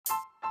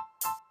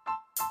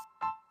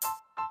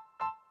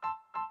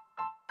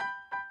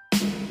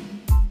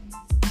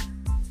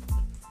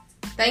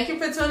Thank you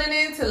for tuning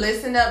in to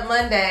Listen Up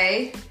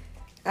Monday.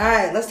 All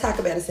right, let's talk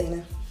about it,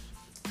 Cena.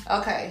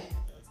 Okay.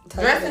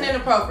 Dressing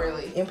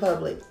inappropriately. In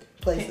public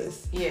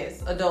places.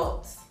 Yes,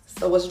 adults.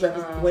 So what's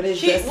dressing? What is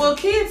dressing? Well,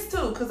 kids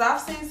too, because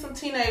I've seen some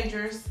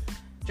teenagers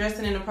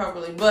dressing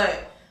inappropriately.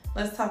 But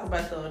let's talk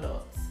about the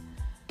adults.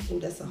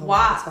 Ooh, that's a whole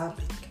other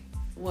topic.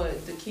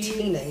 What, the kids?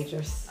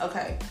 Teenagers.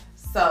 Okay.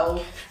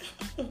 So,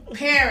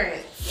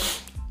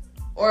 parents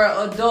or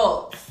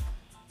adults,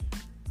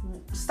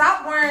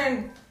 stop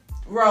wearing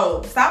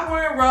robes. Stop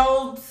wearing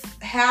robes,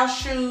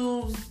 house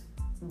shoes,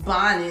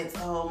 bonnets.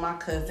 Oh, my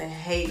cousin I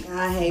hate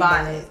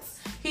bonnets.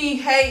 He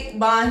hate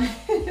bonnets.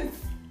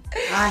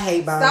 I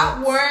hate bonnets.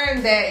 Stop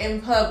wearing that in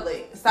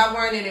public. Stop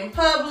wearing it in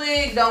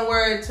public. Don't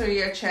wear it to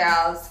your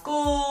child's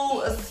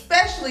school,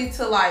 especially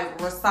to like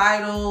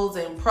recitals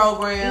and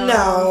programs.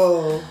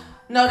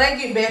 No, they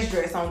get best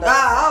dressed on those.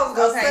 I was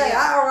gonna say,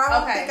 yeah. I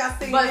don't think I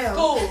see them.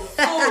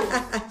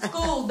 But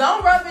schools,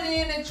 don't rub it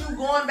in that you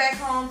going back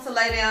home to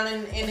lay down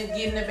and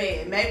get in the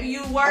bed. Maybe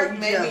you work,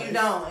 maybe jealous? You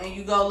don't, and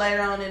you go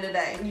later on in the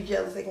day. You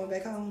jealous they going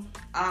back home?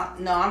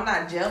 No, I'm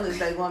not jealous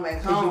they going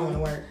back home. You going to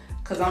work?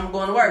 Cause I'm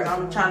going to work.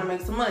 I'm trying to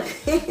make some money.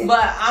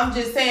 But I'm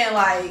just saying,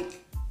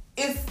 like,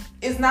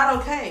 it's not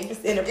okay.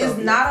 It's inappropriate.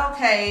 It's not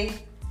okay,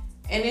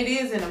 and it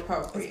is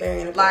inappropriate. It's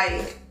very inappropriate.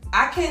 Like,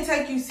 I can't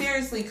take you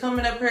seriously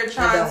coming up here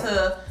trying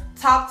to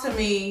talk to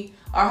me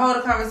or hold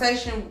a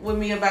conversation with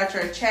me about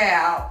your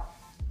child.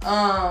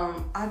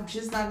 I'm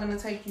just not gonna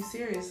take you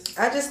serious.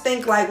 I just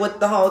think like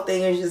what the whole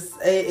thing is just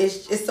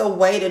it's a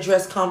way to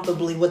dress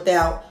comfortably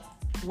without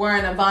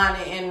wearing a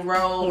bonnet and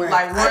robe,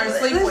 like wearing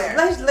sleepwear.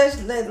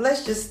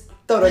 Let's just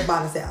throw those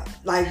bonnets out.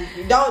 Like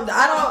throw the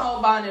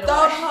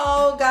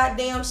whole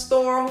goddamn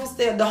store who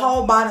said the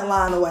whole bonnet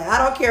line away. I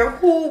don't care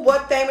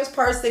what famous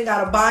person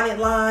got a bonnet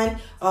line,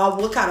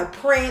 what kind of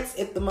prints,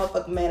 if the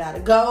motherfucker made out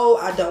of gold.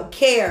 I don't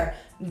care.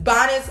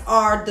 Bonnets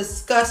are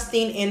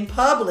disgusting in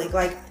public.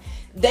 Like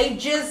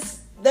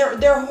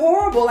they're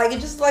horrible. Like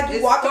it's just like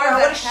you walking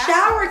around with a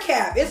shower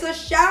cap. It's a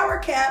shower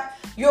cap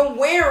you're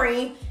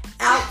wearing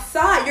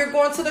outside. You're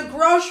going to the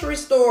grocery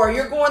store,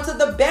 you're going to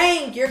the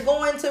bank, you're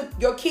going to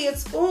your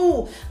kid's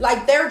school.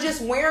 Like they're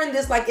just wearing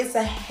this like it's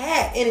a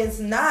hat, and it's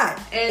not.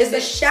 It's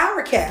a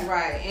shower cap.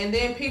 Right. And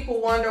then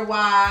people wonder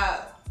why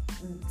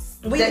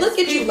we look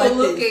at you like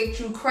people look at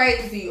you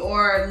crazy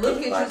or look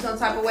at you some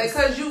type of way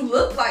because you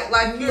look like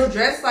you're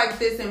dressed like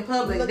this in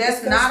public.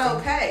 That's not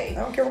okay.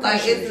 I don't care what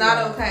like it's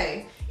not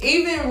okay.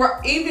 Even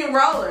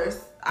rollers.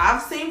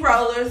 I've seen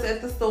rollers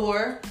at the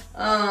store.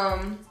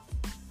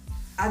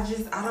 I don't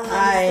understand.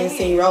 I ain't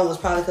seen rollers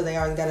probably because they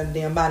already got a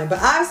damn body. But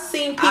I've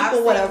seen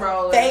people with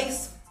a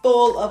face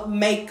full of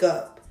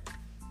makeup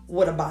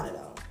with a bonnet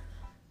on.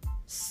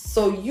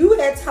 So you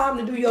had time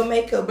to do your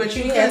makeup, but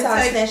you had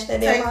time to snatch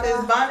that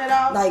damn bonnet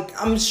off. Like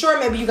I'm sure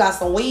maybe you got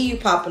some weave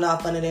popping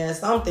off under there or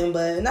something,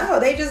 but no,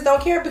 they just don't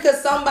care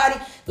because somebody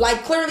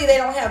like clearly they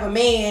don't have a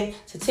man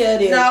to tell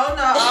them.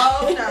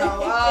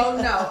 Oh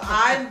no.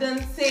 I've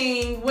done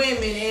seen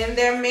women and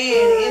their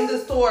men in the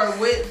store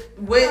with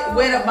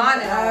a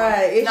bonnet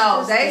on.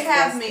 No, they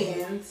have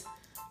men.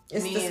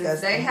 It's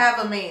disgusting. They have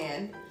a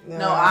man.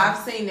 No, I've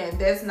seen that.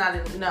 That's not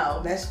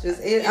no. That's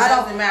just it. It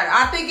doesn't matter.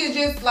 I think it's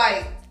just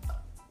like.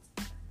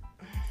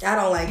 I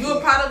don't like you're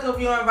a product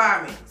of your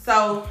environment.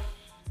 So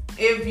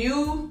if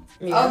you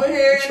over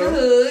here in the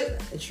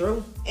hood, it's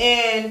true,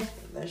 and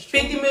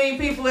 50 million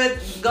people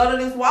go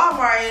to this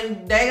Walmart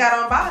and they got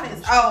on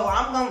bonnets.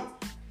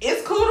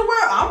 It's cool to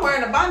wear. I'm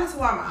wearing a bonnet to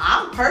Walmart.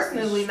 I'm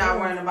personally not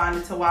wearing a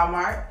bonnet to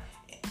Walmart.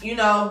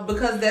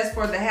 Because that's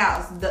for the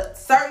house.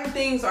 Certain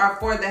things are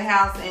for the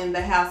house and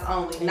the house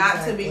only,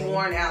 not to be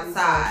worn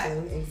outside.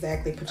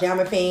 Exactly.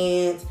 Pajama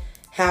pants,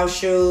 house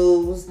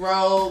shoes,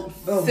 robes,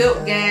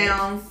 silk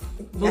gowns,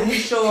 booty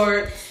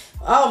shorts.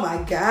 Oh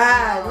my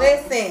God.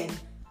 Listen,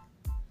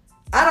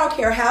 I don't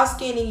care how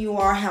skinny you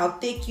are, how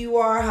thick you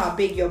are, how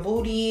big your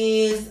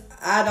booty is.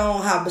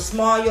 How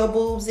small your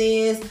boobs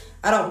is.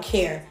 I don't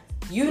care.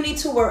 You need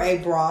to wear a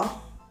bra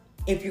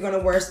if you're going to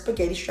wear a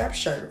spaghetti strap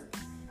shirt.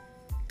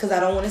 Because I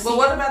don't want to see. But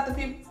what about the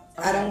people?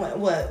 I don't want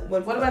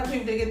What about the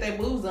people that get their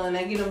boobs done?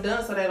 They get them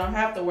done so they don't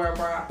have to wear a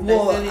bra.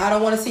 Well, I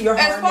don't want to see your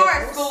hard as far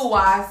as school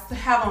wise,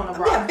 have on a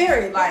bra. Yeah,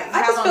 very. Like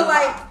I just feel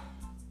like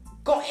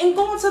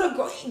going to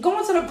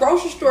the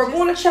grocery store,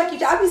 going to Chuck E.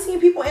 Cheese. I be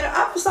seeing people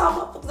I saw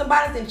motherfuckers and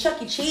bodies in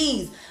Chuck E.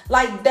 Cheese.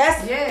 Like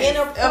that's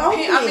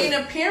inappropriate. I mean,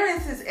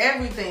 appearance is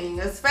everything,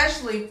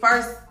 especially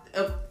first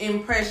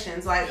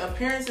impressions. Like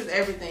appearance is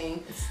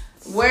everything.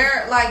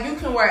 You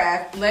can wear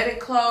athletic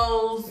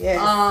clothes.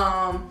 Yes.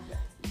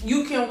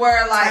 You can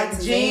wear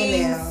like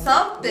jeans,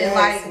 something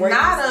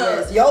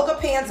yoga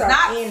pants are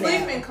not in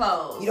sleeping now.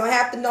 Clothes. You don't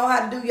have to know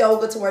how to do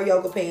yoga to wear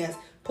yoga pants.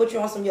 Put you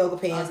on some yoga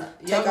pants.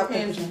 Yoga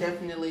pants is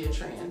definitely a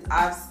trend.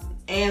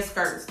 And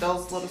skirts,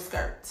 those little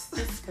skirts.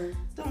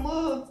 Them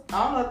little,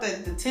 I don't know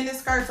if the tennis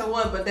skirts or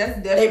what, but that's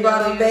definitely. They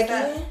brought them back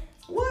in.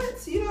 What?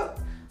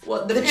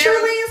 The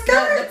cheerleading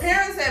skirt? The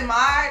parents at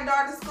my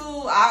daughter's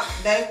school,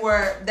 they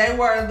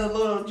wear the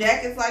little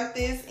jackets like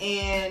this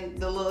and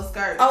the little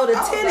skirts. Oh, the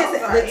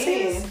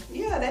tennis.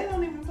 Yeah, they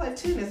don't even can play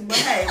tennis, but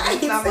hey,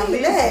 that's not my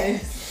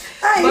business.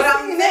 But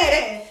I'm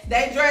saying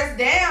they dress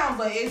down,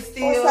 but it's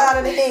still. What side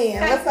of the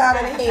hand? What side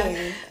of the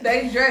hand?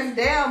 They dress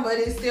down, but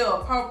it's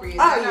still appropriate.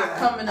 They're not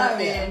coming up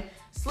in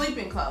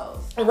sleeping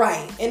clothes.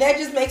 Right, and that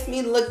just makes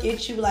me look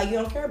at you like you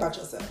don't care about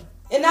yourself.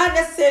 And not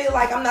necessarily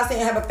like, I'm not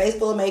saying have a face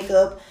full of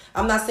makeup.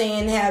 I'm not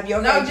saying have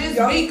your no, just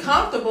be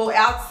comfortable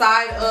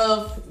outside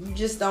of. You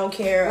just don't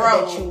care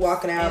that you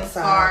walking outside. And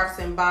scarves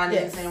and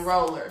bonnets and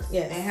rollers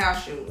and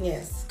house shoes.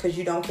 Yes, because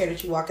you don't care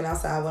that you walking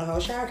outside with a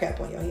whole shower cap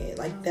on your head.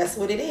 Like that's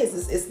what it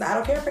is. It's not. I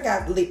don't care if it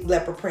got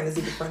leopard print or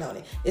zebra print on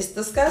it. It's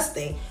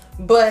disgusting.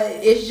 But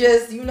it's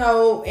just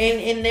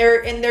and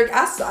they're.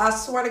 I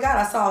swear to God,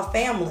 I saw a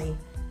family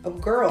of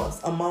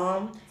girls, a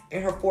mom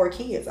and her 4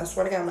 kids. I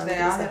swear to God, I'm not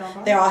making this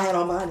up. They all had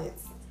on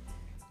bonnets.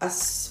 I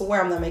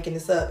swear I'm not making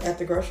this up, at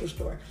the grocery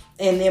store.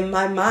 And in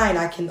my mind,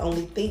 I can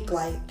only think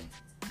like,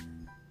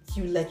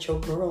 you let your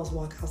girls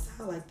walk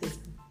outside like this.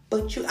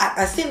 But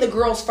I seen the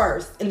girls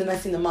first, and then I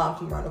seen the mom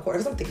come around the corner.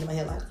 Because I'm thinking in my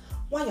head like,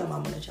 why your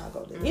mama let y'all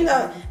go there? You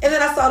know? And then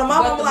I saw the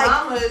mama, I'm like,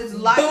 mama is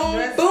like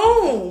boom,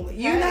 boom.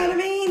 You know what I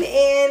mean?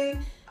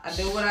 And I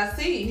do what I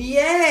see.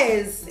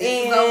 Yes.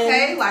 It's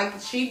okay.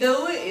 Like, she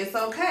do it. It's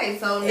okay.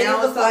 So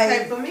now it's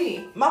okay for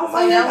me. Mama,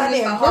 so now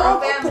there. Girl,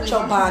 go put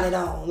your bonnet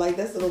on. Like,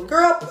 this little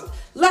girl,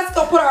 let's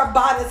go put our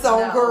bonnets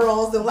on,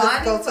 girls. And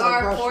let's go to the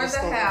grocery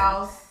store. For the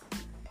house,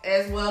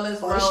 as well as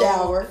for the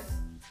shower.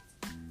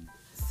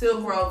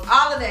 Silk robes.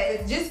 All of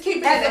that. Just keep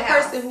it in the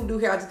house. As a person who do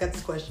hair, I just got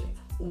this question.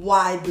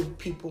 Why do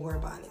people wear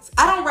bonnets?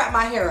 I don't wrap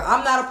my hair up.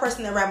 I'm not a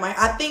person that wrap my hair.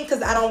 I think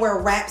because I don't wear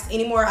wraps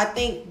anymore. I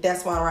think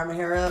that's why I wrap my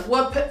hair up.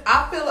 Well,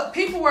 I feel like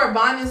people wear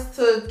bonnets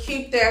to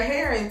keep their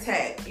hair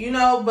intact,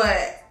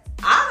 but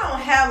I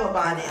don't have a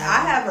bonnet.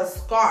 I have a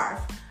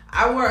scarf.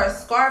 I wear a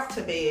scarf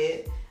to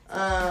bed,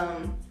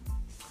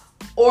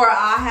 or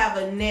I have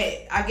a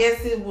net. I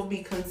guess it will be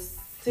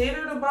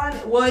considered a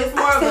bonnet. Well, it's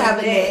more of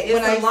a net.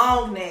 It's a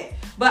long net.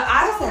 But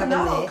I don't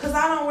know because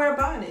I don't wear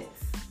bonnets.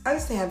 I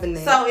used to have a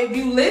net. So if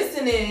you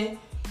listening,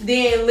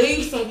 then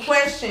leave some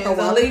questions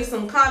or leave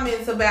some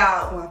comments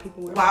about why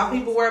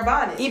people wear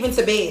bonnets. Even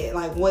to bed,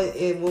 like what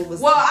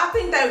was. Well, I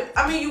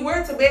think you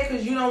wear it to bed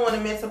because you don't want to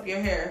mess up your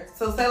hair.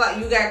 So say like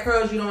you got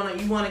curls, you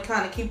want to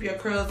kind of keep your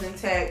curls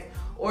intact,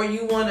 or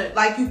you want to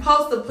like you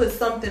supposed to put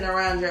something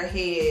around your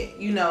head,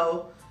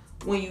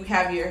 when you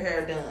have your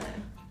hair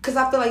done. Because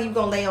I feel like you're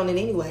gonna lay on it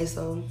anyway,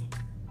 so.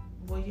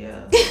 Well,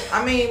 yeah.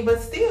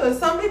 But still,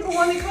 some people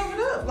want it covered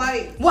up.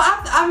 Like, well,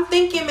 I'm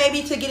thinking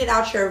maybe to get it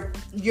out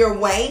your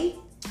way.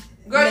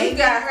 Girl, maybe. You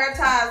got hair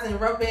ties and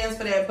rubber bands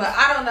for that. But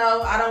I don't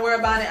know. I don't wear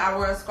a bonnet. I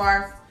wear a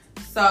scarf.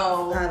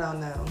 So I don't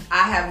know.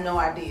 I have no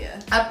idea.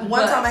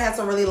 One time I had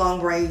some really long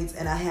braids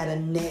and I had a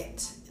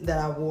net that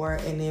I wore,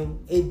 and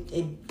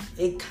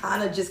it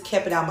kind of just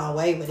kept it out my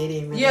way, but it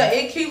didn't really. Yeah,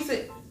 it keeps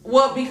it.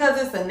 Well,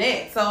 because it's a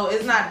net, so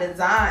it's not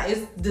designed.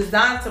 It's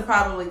designed to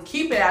probably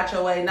keep it out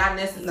your way, not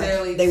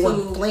necessarily they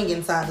want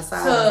flinging side to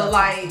side to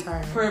like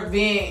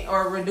prevent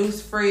or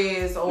reduce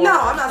frizz. Or no,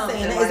 I'm not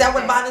saying that. Is that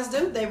what bonnets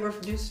do? They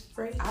reduce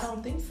frizz? I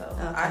don't think so.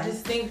 Okay. I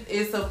just think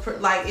it's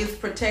it's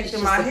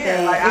protecting my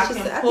hair. Like I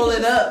can pull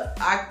it up.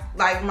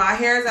 My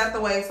hair is at the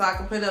way, so I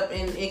can put it up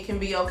and it can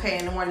be okay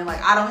in the morning.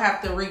 Like I don't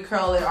have to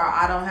recurl it, or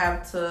I don't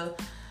have to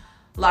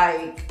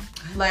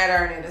flat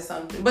iron it or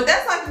something. But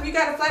that's like if you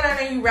got a flat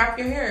iron and you wrap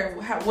your hair,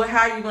 how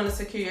are you going to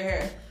secure your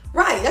hair?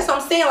 Right, that's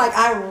what I'm saying. Like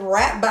I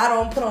wrap, but I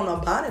don't put on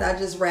a bonnet. I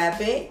just wrap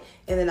it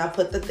and then I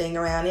put the thing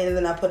around it and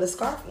then I put a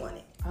scarf on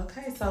it.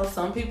 Okay, so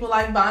some people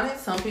like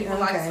bonnets, some people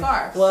like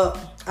scarves. Well,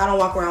 I don't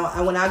walk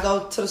around. When I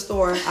go to the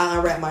store, I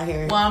unwrap my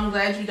hair. Well, I'm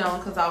glad you don't,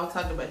 because I was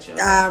talking about you.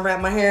 I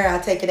unwrap my hair, I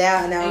take it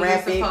out, and I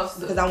wrap it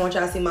because I want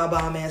y'all to see my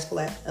bomb ass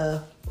flat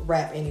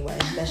wrap anyway.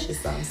 That's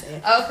just what I'm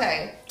saying.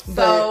 Okay,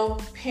 so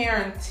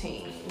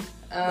parenting.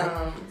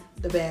 Like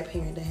the bad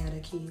parent that had her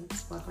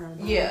kids walk around.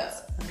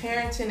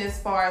 Parenting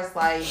as far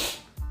as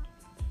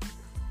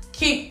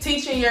keep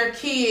teaching your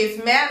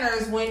kids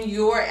manners when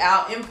you're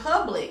out in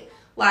public.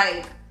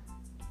 Like,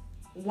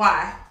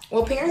 why?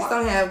 Well, parents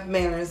don't have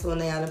manners when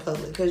they're out in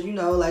public because,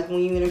 like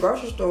when you're in a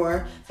grocery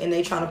store and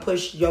they trying to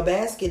push your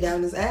basket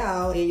down this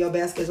aisle and your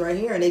basket's right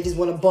here and they just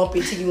want to bump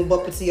into you and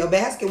bump into your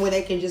basket when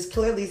they can just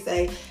clearly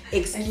say,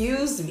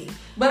 excuse me.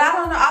 But I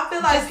don't know. I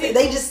feel like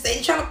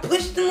they trying to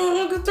push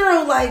them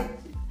through. Like,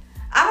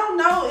 I don't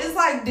know. It's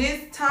like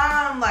this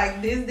time,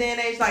 like this day and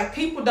age, like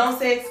people don't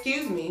say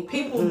excuse me.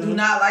 People do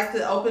not like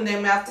to open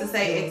their mouth to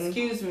say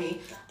excuse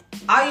me.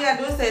 All you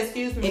gotta do is say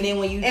excuse me. And then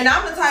when and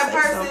I'm the type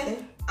of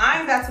person, I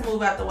ain't got to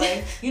move out the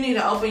way. You need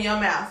to open your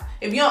mouth.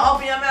 If you don't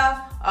open your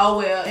mouth, oh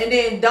well. And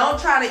then don't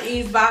try to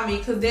ease by me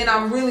because then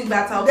I'm really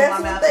about to open my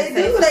mouth. That's what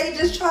they do. They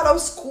just try to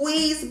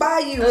squeeze by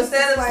you.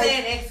 Instead of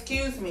saying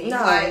excuse me.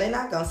 No, they're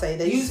not going to say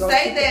that. You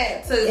say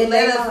that to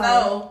let us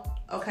know.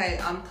 Okay,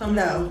 I'm coming.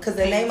 No, because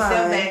in their mind,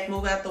 step back,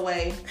 move out the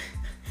way.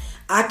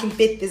 I can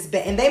fit this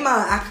in their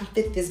mind. I can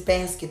fit this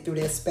basket through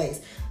that space.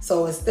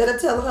 So instead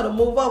of telling her to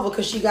move over,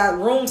 because she got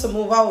room to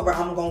move over,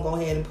 I'm gonna go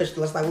ahead and push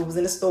the list. Like we was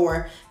in the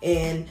store,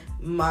 and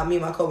me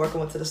and my coworker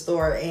went to the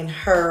store, and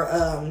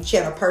her she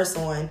had a purse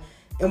on,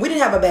 And we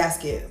didn't have a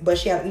basket, but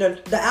she had,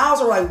 the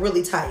aisles were like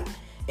really tight.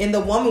 And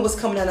the woman was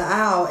coming down the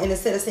aisle, and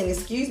instead of saying,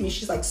 excuse me,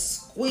 she's like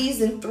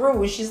squeezing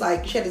through. And she's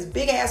like, she had this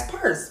big ass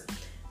purse.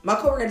 My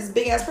coworker had this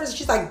big ass purse. And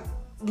she's like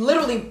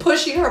literally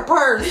pushing her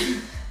purse,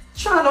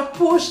 trying to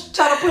push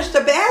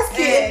the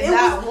basket. And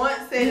not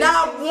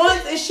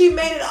once. And she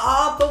made it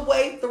all the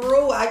way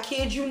through. I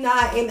kid you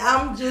not. And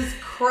I'm just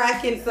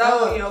cracking up.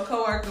 So your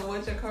coworker,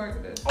 what's your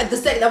coworker do? At the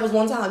second, that was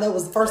one time. That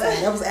was the first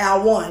time. That was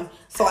aisle 1.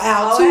 So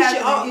aisle 2,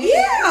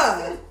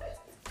 yeah.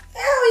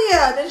 Hell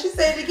yeah. Then she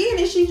said it again,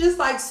 and she just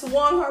like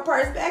swung her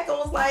purse back and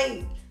was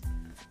like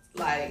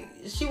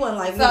she wasn't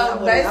like me.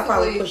 I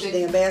probably pushed the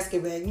damn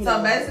basket back.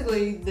 So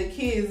basically, the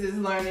kids is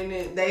learning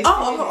it. Of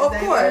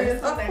course.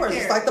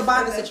 It's like the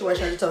bonding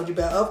situation I told you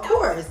about. Of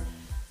course.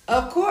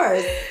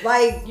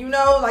 Like,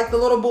 like the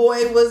little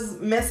boy was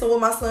messing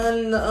with my son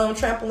in the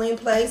trampoline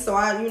place. So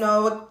I,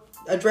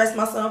 addressed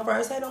my son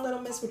first. Hey, don't let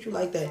him mess with you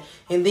like that.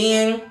 And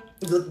then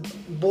the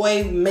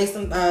boy,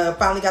 Mason,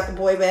 finally got the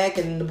boy back,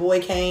 and the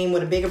boy came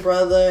with a bigger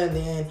brother, and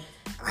then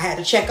I had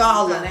to check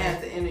all of them. I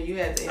had to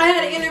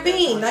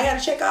intervene. I had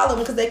to check all of them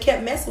because they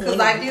kept messing with me.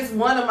 Because like it's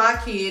one of my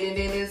kid, and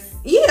then it's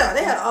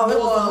they had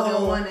more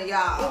than one of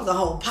y'all. It was a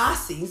whole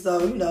posse, so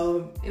And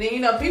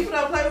then people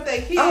don't play with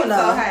their kids. Oh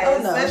no,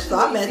 especially so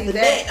I'm at the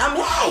net. I'm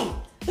hey,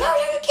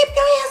 you keep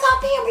your hands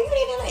off him, you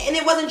didn't. And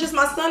it wasn't just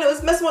my son; it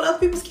was messing with other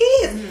people's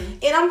kids. Mm-hmm.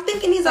 And I'm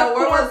thinking these are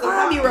 4 or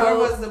 5 year olds. Where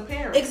was the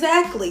parent?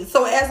 Exactly.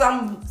 So as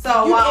I'm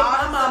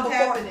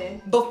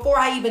before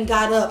I even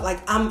got up, like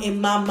I'm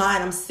in my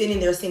mind, I'm sitting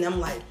there saying, I'm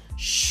like,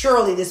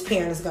 surely this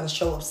parent is gonna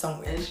show up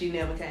somewhere. And she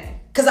never came.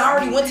 Because I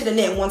already went to the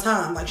net one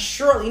time. Like,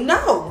 surely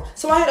no.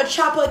 So I had to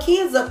chop her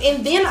kids up,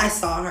 and then I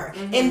saw her.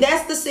 Mm-hmm. And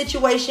that's the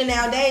situation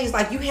nowadays.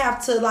 Like, you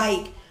have to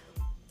like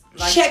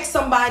check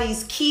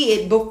somebody's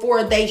kid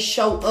before they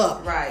show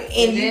up. Right.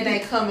 And then they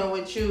coming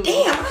with you.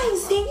 Damn, I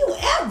ain't seen you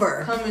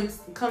ever.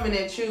 Coming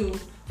at you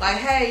like,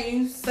 hey,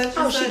 you such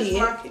and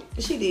such.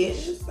 She did.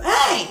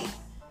 Hey,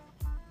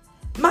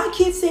 my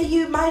kid said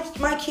you. My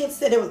kid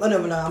said it was. Oh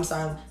no, I'm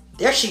sorry.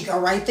 There she go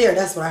right there.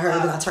 That's what I heard.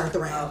 And then I turned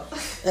around.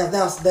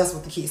 That's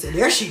what the kid said.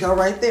 There she go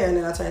right there. And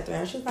then I turned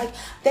around. She was like,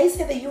 they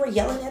said that you were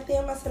yelling at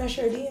them. I said, I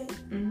sure did.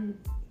 Mm-hmm.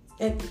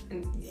 And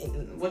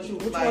what you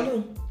want to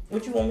do?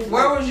 What you want me to do?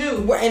 Where was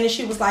you? And then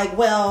she was like,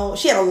 well,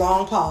 she had a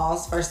long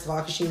pause, first of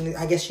all, because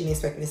I guess she didn't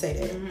expect me to say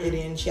that. Mm-hmm. And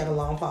then she had a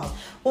long pause.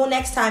 Well,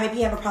 next time, if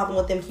you have a problem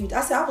with them,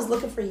 I said, I was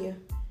looking for you.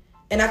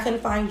 And I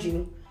couldn't find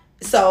you.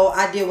 So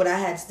I did what I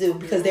had to do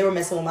because they were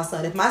messing with my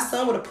son. If my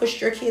son would have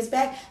pushed your kids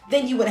back,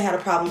 then you would have had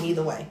a problem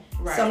either way.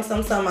 Right.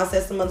 Some. I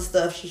said some other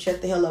stuff. She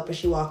shut the hell up and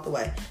she walked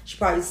away. She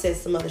probably said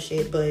some other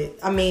shit, but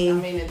I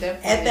mean at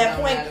that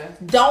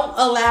point, don't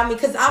allow me,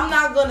 because I'm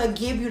not gonna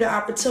give you the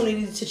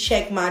opportunity to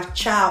check my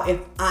child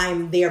if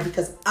I'm there,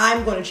 because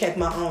I'm gonna check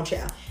my own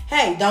child.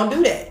 Hey, don't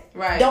do that.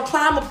 Right. Don't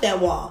climb up that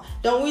wall.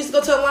 We used to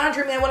go to a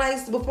laundromat when I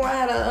used to live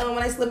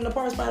in the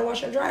apartment spot and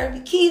wash and dryer.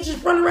 The kids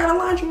just running around a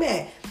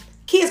laundromat.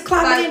 Kids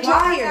climbing in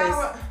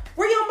dryers.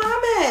 Where your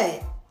mom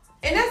at?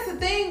 And that's the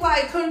thing,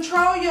 like,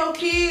 control your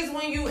kids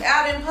when you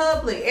out in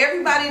public.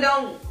 Everybody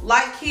don't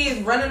like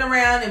kids running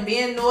around and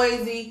being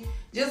noisy.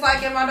 Just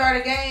like in my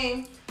daughter's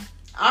game,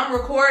 I'm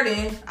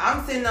recording.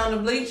 I'm sitting on the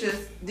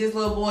bleachers. This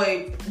little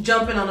boy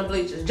jumping on the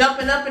bleachers,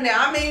 jumping up and down.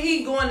 I mean,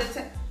 he going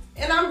to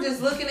and I'm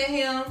just looking at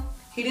him.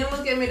 He didn't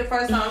look at me the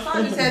first time, so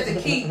I just had to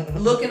keep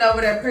looking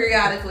over there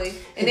periodically.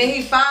 And then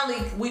we finally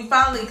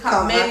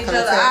made each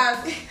other's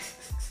eyes.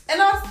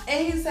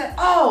 And he said,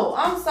 "Oh,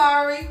 I'm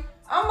sorry."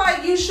 I'm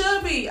like, "You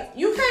should be.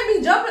 You can't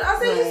be jumping." I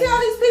said, "You see all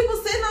these people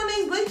sitting on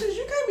these bleachers?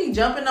 You can't be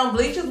jumping on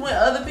bleachers when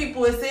other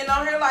people are sitting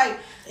on here. Like,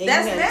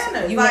 that's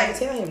manners." You had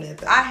to tell him that,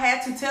 though. I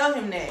had to tell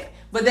him that.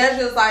 But that's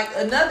just like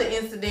another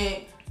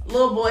incident.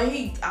 Little boy,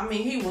 he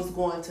was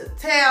going to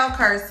town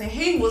cursing.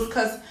 He was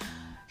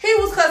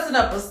cussing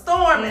up a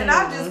storm, and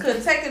I just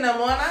couldn't take it no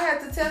more. And I had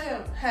to tell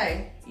him,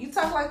 "Hey, you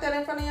talk like that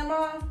in front of your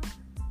mom?"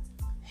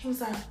 He was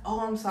like,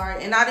 "Oh, I'm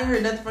sorry," and I didn't hear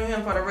nothing from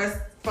him for the rest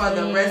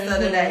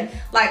of the day.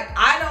 Like,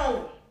 I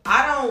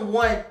don't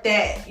want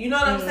that. You know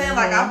what I'm saying?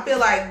 Like, I feel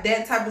like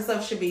that type of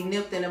stuff should be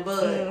nipped in the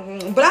bud.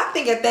 Mm-hmm. But I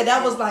think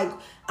that was like,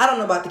 I don't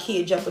know about the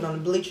kid jumping on the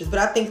bleachers, but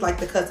I think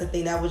like the cussing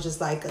thing, that was just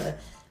like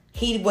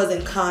he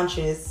wasn't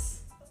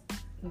conscious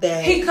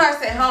that he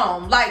cursed at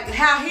home. Like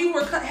how he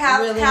was cursing.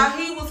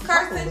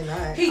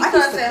 He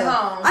cussed at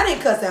home. I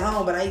didn't cuss at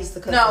home, but I used to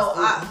cuss.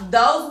 No,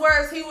 those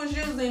words he was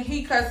using,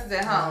 he cusses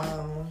at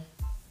home.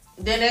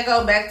 Then that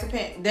goes back to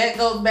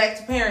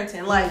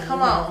parenting. Like,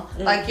 come on.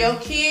 Like, your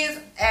kids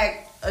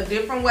act a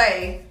different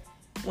way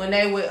when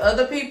they with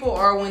other people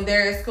or when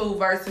they're at school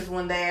versus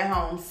when they're at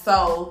home.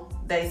 So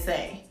they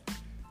say.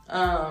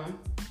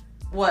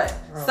 What?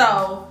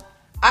 So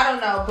I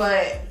don't know,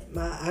 but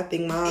I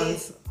think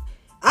mine's.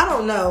 I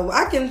don't know.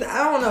 I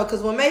don't know,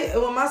 because when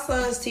my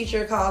son's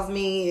teacher calls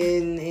me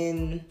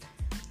and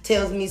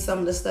tells me some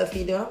of the stuff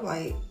he do, I'm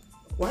like,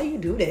 why you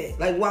do that?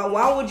 Like,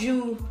 why would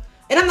you?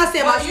 And I'm not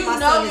saying my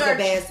son is a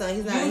bad son.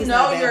 He's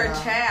not your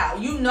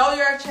child. You know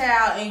your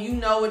child, and you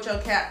know what your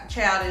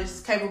child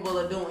is capable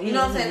of doing. You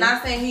know what I'm saying?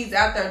 Not saying he's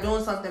out there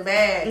doing something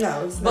bad.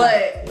 No, it's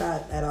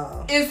not at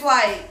all. It's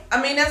like,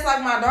 I mean, that's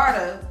like my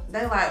daughter.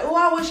 They like, oh,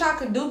 I wish I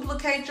could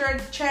duplicate your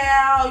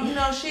child. You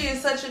know, she is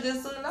such a good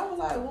student. I was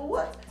like, well,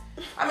 what?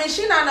 I mean,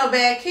 she not no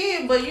bad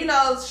kid, but you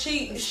know,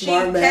 she catch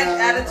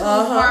attitude,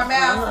 smart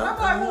mouth. And I'm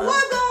like, well,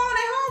 what go on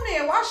at home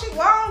then?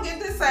 Why don't get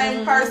the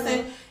same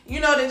person? You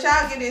know, that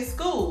y'all get in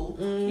school,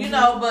 you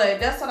know, but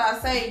that's what I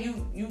say.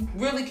 You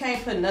really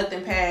can't put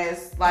nothing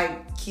past,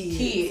 like,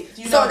 kids.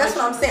 You know, so that's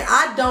what I'm saying.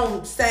 I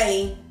don't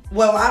say,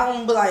 well, I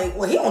don't be like,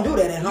 well, he don't do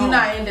that at home. You're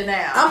not in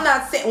denial. I'm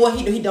not saying, well,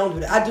 he don't do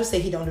that. I do say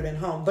he don't do that at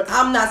home, but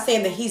I'm not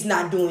saying that he's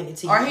not doing it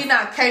to you. Or he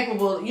not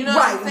capable, you know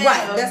what I'm saying?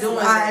 Right. That's doing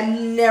I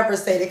never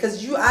say that,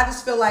 because I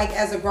just feel like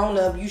as a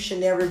grown-up, you should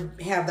never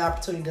have the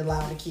opportunity to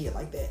allow a kid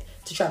like that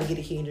to try to get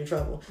a kid into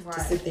trouble. Right.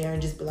 To sit there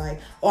and just be like,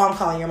 oh, I'm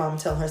calling your mom and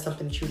telling her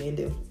something that you didn't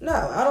do. No,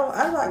 I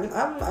don't.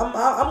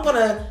 I'm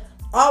gonna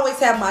always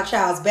have my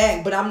child's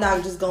back, but I'm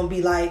not just gonna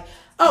be like,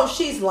 oh,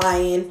 she's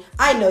lying.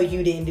 I know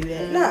you didn't do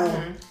that.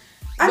 No.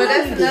 But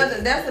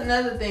that's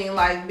another thing,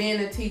 like being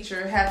a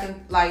teacher,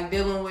 having, like,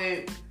 dealing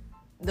with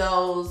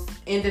those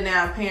in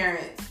denial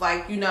parents.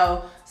 Like, you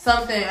know,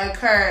 something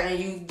occurred and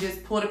you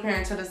just pull the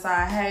parent to the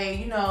side. Hey,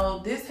 you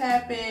know, this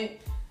happened.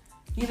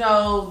 You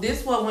know,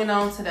 this what went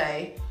on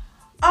today.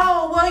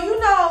 Oh,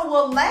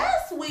 well,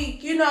 last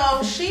week, you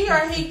know, she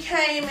or he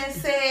came and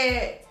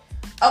said,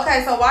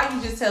 okay, so why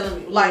you just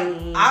telling me? Like,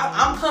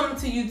 I'm coming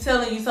to you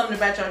telling you something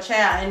about your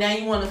child, and now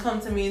you want to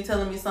come to me and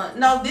telling me something.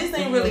 No, this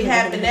ain't really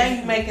happened. Now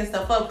you making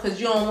stuff up because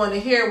you don't want to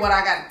hear what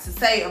I got to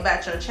say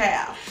about your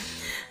child.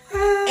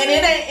 And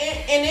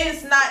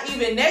it's not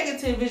even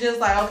negative. It's just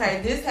like, okay,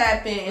 this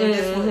happened, and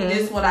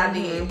this what I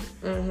did.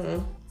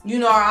 You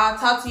know, or I'll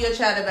talk to your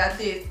child about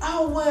this.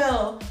 Oh,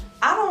 well,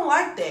 I don't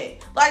like that.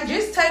 Like,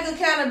 just take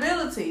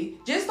accountability.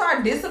 Just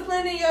start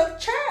disciplining your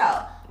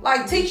child.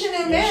 Like, teaching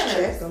them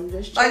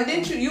manners. Like,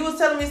 didn't you was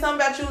telling me something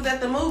about you was at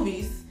the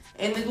movies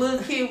and the little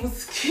kid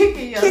was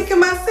kicking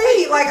my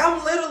seat. Like,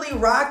 I'm literally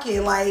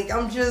rocking. Like,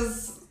 I'm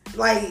just,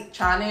 like,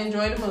 trying to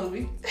enjoy the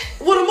movie.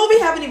 Well, the movie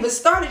haven't even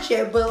started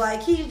yet, but,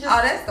 like, he's just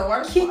that's the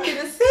worst kicking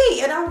the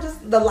seat. And I'm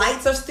just, the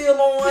lights are still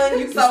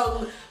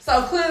on.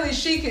 So clearly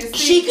she can see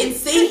She can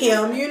see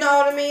him, you know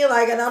what I mean?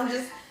 Like, and I'm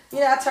just, you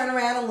know, I turn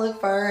around and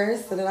look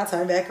first, and then I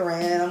turn back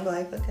around. I'm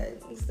like, okay,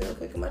 I'm still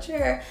quick in my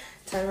chair.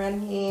 Turn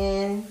around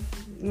again.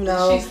 You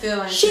know,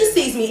 she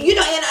sees me. You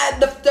know,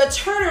 and the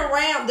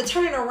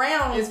turning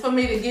around is for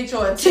me to get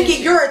your attention. To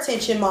get your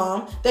attention,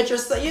 Mom. That you're,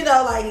 you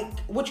know, like,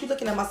 what you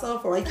looking at my son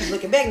for? You keep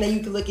looking back. Now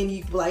you can look and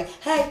you can be like,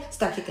 hey,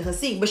 stop kicking her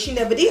seat. But she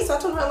never did. So I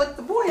turned around and looked at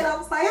the boy, and I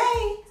was like,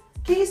 hey,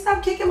 can you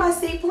stop kicking my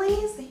seat,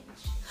 please?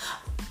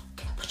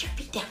 Put your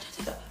feet down.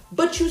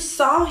 But you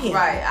saw him.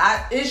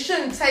 Right. It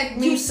shouldn't take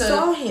me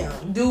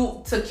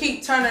to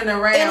keep turning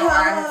around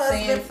or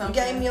saying something.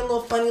 Gave me a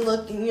little funny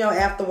look, you know,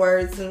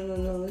 afterwards.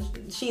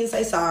 And she didn't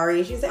say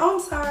sorry. She didn't say, oh,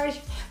 I'm sorry.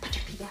 Put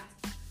your feet down.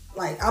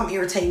 Like, I'm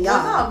irritating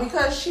y'all. Well, no,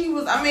 because he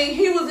was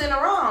in the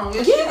wrong.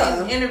 If she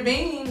didn't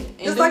intervene.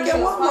 It's like at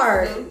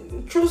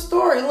Walmart. True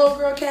story. Little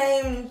girl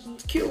came,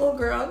 cute little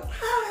girl.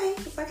 Hi.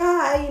 It's like,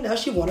 hi. You know,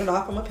 she wanted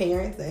off from my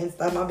parents. And it's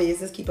not my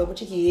business. Keep up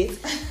with your kids.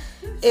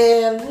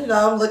 And, you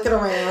know, I'm looking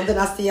around. Then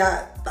I see,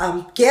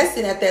 I'm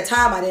guessing at that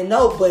time, I didn't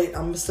know, but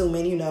I'm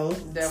assuming, you know,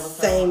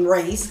 same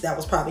race. That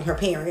was probably her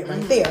parent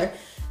right there.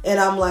 And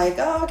I'm like,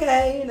 oh,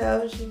 okay. You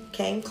know, she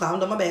came,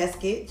 climbed on my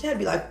basket. She had to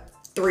be like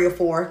 3 or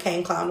 4,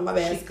 climbed on my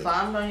basket. She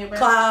climbed on your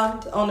basket?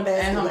 Climbed on the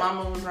basket. And her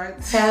mama was right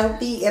there. Had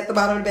feet at the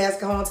bottom of the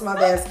basket, hold on to my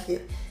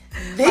basket.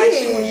 Then, like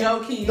she was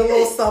your kid. The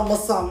little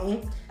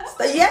something.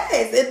 So,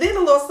 yes, and then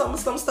the little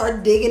something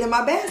started digging in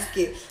my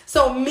basket.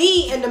 So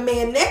me and the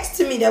man next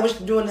to me that was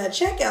doing that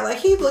checkout, like,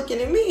 he's looking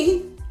at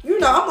me. You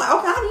know, I'm like,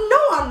 okay, I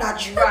know I'm not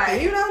tripping. Right.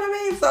 You know what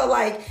I mean? So,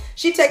 like,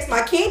 she takes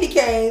my candy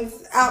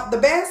canes out the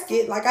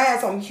basket. Like, I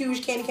had some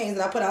huge candy canes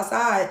that I put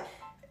outside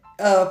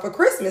for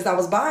Christmas. I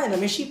was buying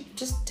them, and she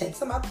just takes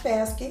them out the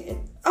basket.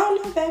 And,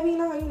 oh, no, baby,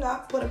 no, you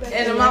not put it back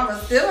and the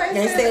mama still ain't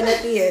saying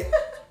nothing yet.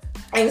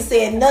 Ain't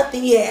saying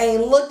nothing yet.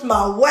 Ain't looked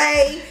my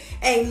way.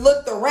 Ain't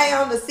looked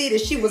around to see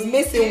that she was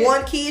missing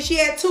one kid. She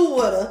had 2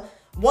 with her.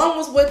 One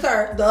was with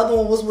her. The other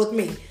one was with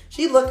me.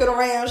 She looking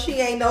around. She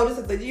ain't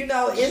noticed it. You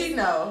know. She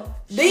know.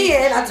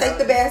 Then I take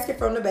the basket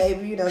from the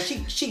baby. You know, she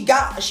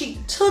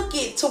took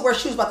it to where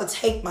she was about to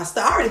take my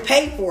stuff. I already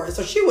paid for it,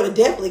 so she would have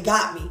definitely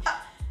got me.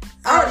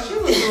 She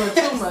was doing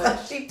too much.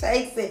 So she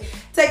take it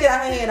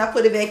out of her hand. I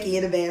put it back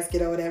in the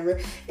basket or whatever.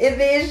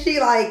 And then she,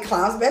 like,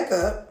 climbs back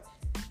up.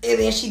 And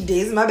then she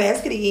digs my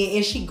basket again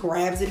and she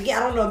grabs it again.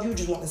 I don't know if you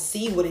just want to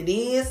see what it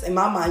is. In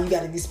my mind, you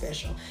got to be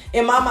special.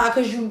 In my mind,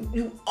 because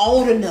you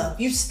old enough.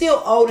 You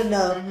still old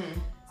enough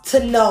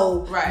to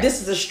know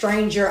this is a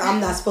stranger. I'm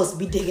not supposed to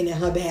be digging in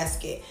her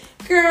basket.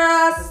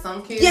 Girl,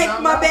 some kids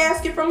yanked my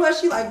basket from her.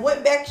 She like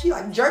went back. She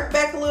like jerked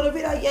back a little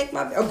bit. I yanked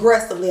my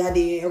aggressively. I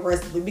did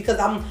aggressively because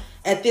I'm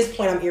at this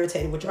point. I'm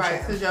irritated with your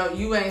child. Because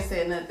you ain't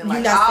said nothing. Like,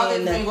 you not all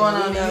saying this nothing. Been going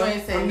on, you know,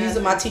 ain't saying I'm nothing.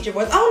 using my teacher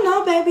voice. Oh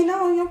no, baby,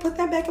 no, you don't put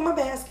that back in my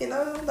basket.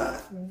 No.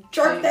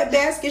 Jerked that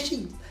basket.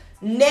 She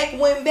neck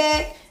went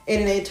back,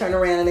 and then they turn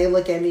around and they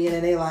look at me and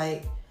then they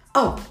like,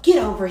 oh,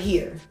 get over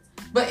here.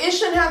 But it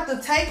shouldn't have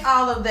to take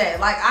all of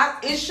that. Like,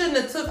 it shouldn't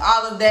have took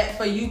all of that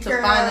for you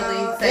to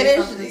finally say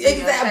something to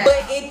your child.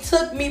 But it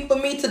took me for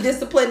me to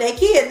discipline that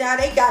kid. Now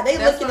they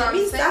looking at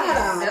me side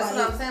eye. That's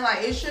what I'm saying.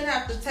 Like, it shouldn't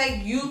have to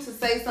take you to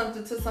say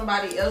something to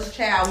somebody else's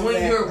child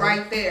when you're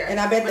right there. And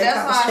I bet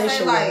that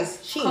conversation was,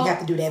 she didn't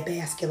have to do that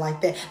basket like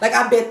that. Like,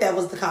 I bet that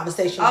was the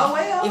conversation. Oh,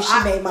 well. If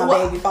she made my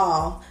baby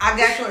fall. I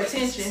got your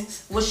attention.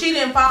 Well, she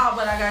didn't fall,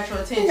 but I got your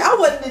attention. I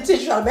wasn't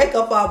intentionally trying to make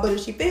her fall, but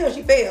if she fell,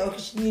 she fell.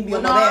 Because she need to be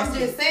on my basket. I'm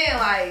just saying,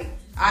 like,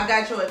 I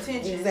got your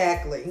attention.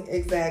 Exactly.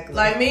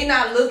 Like, me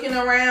not looking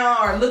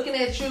around or looking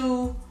at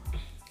you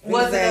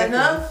wasn't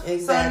enough.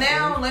 Exactly. So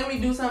now let me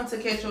do something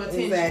to catch your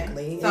attention.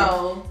 Exactly.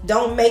 So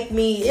don't make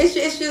me.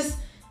 It's just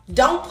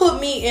don't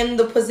put me in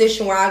the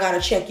position where I gotta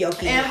check your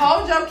kid and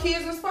hold your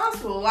kids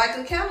responsible, like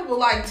accountable,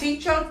 like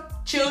teach your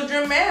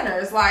children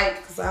manners,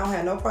 like. Cause I don't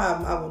have no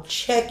problem. I will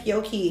check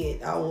your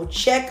kid. I will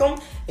check them,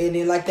 and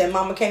then like that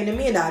mama came to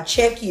me and I'll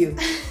check you.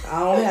 I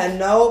don't have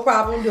no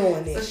problem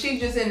doing it. So she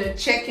just in the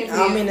checking.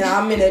 I'm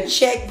in a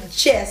check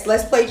chess.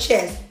 Let's play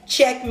chess.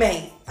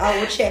 Checkmate. I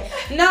will check.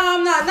 No,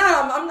 I'm not.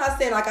 No, I'm not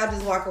saying like I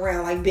just walk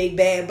around like big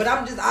bad, but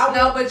I'm just.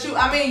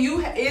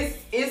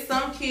 It's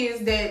some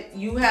kids that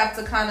you have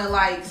to kind of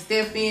like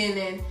step in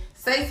and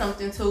say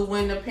something to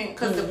when the parent,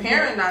 because the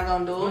parent not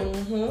gonna do it.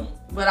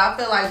 Mm-hmm. But I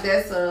feel like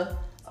that's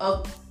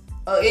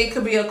it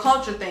could be a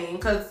culture thing,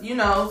 because you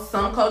know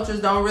some cultures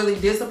don't really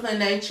discipline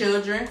their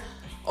children,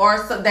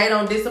 or so they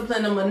don't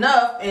discipline them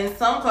enough, and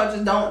some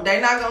cultures don't.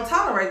 They're not gonna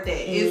tolerate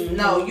that. It's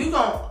no, you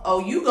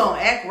gonna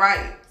act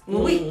right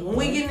when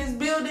we get in this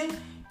building.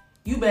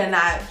 You better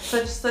not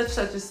such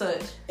and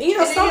such. And you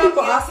know, some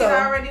people also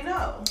already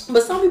know.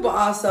 But some people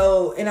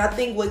also, and I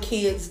think what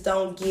kids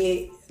don't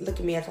get. Look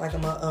at me acting like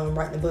I'm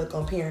writing a book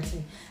on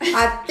parenting.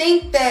 I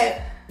think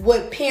that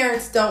what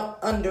parents don't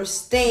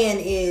understand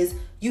is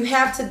you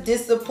have to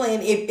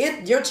discipline.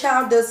 If your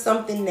child does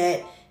something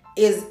that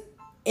is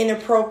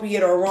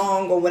inappropriate or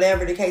wrong or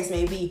whatever the case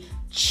may be,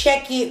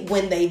 check it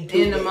when they do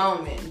it. In the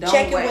moment.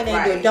 Check it when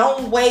they do it.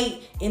 Don't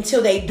wait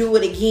until they do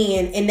it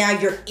again and now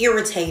you're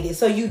irritated.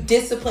 So you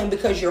discipline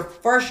because you're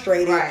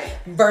frustrated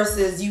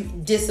versus you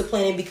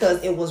disciplining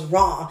because it was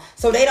wrong.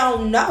 So they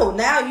don't know.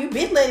 Now you've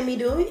been letting me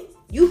do it.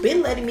 You've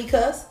been letting me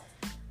cuss.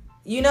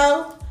 You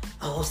know?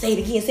 Oh, say it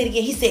again.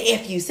 He said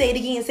F you. Say it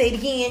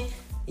again.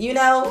 You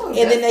know?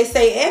 And then they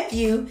say F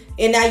you,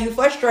 and now you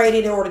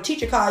frustrated, or the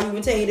teacher call you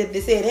and tell you that they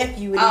said F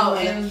you.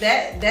 And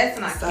that's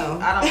not cute.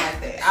 I don't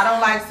like that. I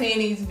don't like seeing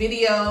these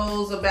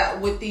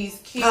videos with these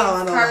kids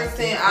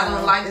cursing. I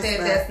don't like that.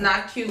 That's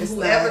not cute.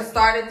 Whoever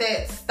started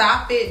that,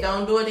 stop it.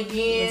 Don't do it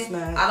again.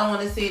 I don't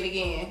want to see it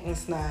again.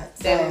 It's not.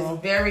 That is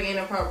very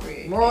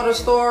inappropriate. Moral of the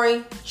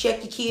story,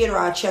 check your kid or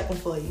I'll check them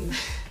for you.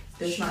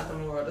 That's not the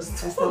moral of the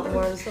story. That's not the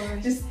moral of the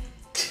story. Just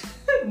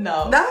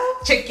no.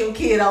 Check your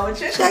kid over.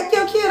 Check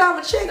your kid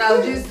over.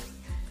 No, just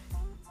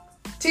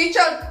teach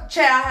your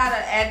child how to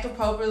act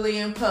appropriately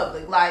in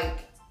public. Like,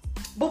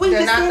 but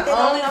they're not the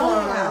only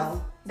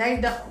ones. They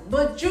don't.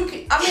 But you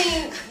can. I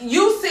mean,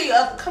 you see.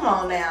 Come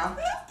on now.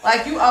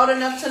 Like, you old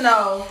enough to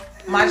know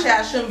my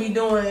child shouldn't be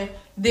doing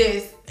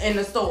this in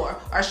the store,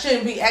 or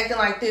shouldn't be acting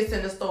like this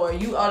in the store.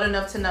 You old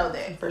enough to know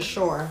that. For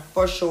sure.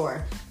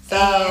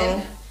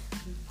 So.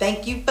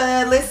 Thank you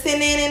for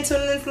listening and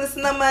tuning in to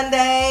Listen on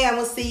Monday. I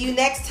will see you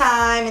next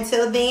time.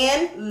 Until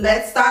then,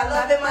 let's start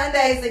loving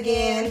Mondays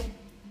again.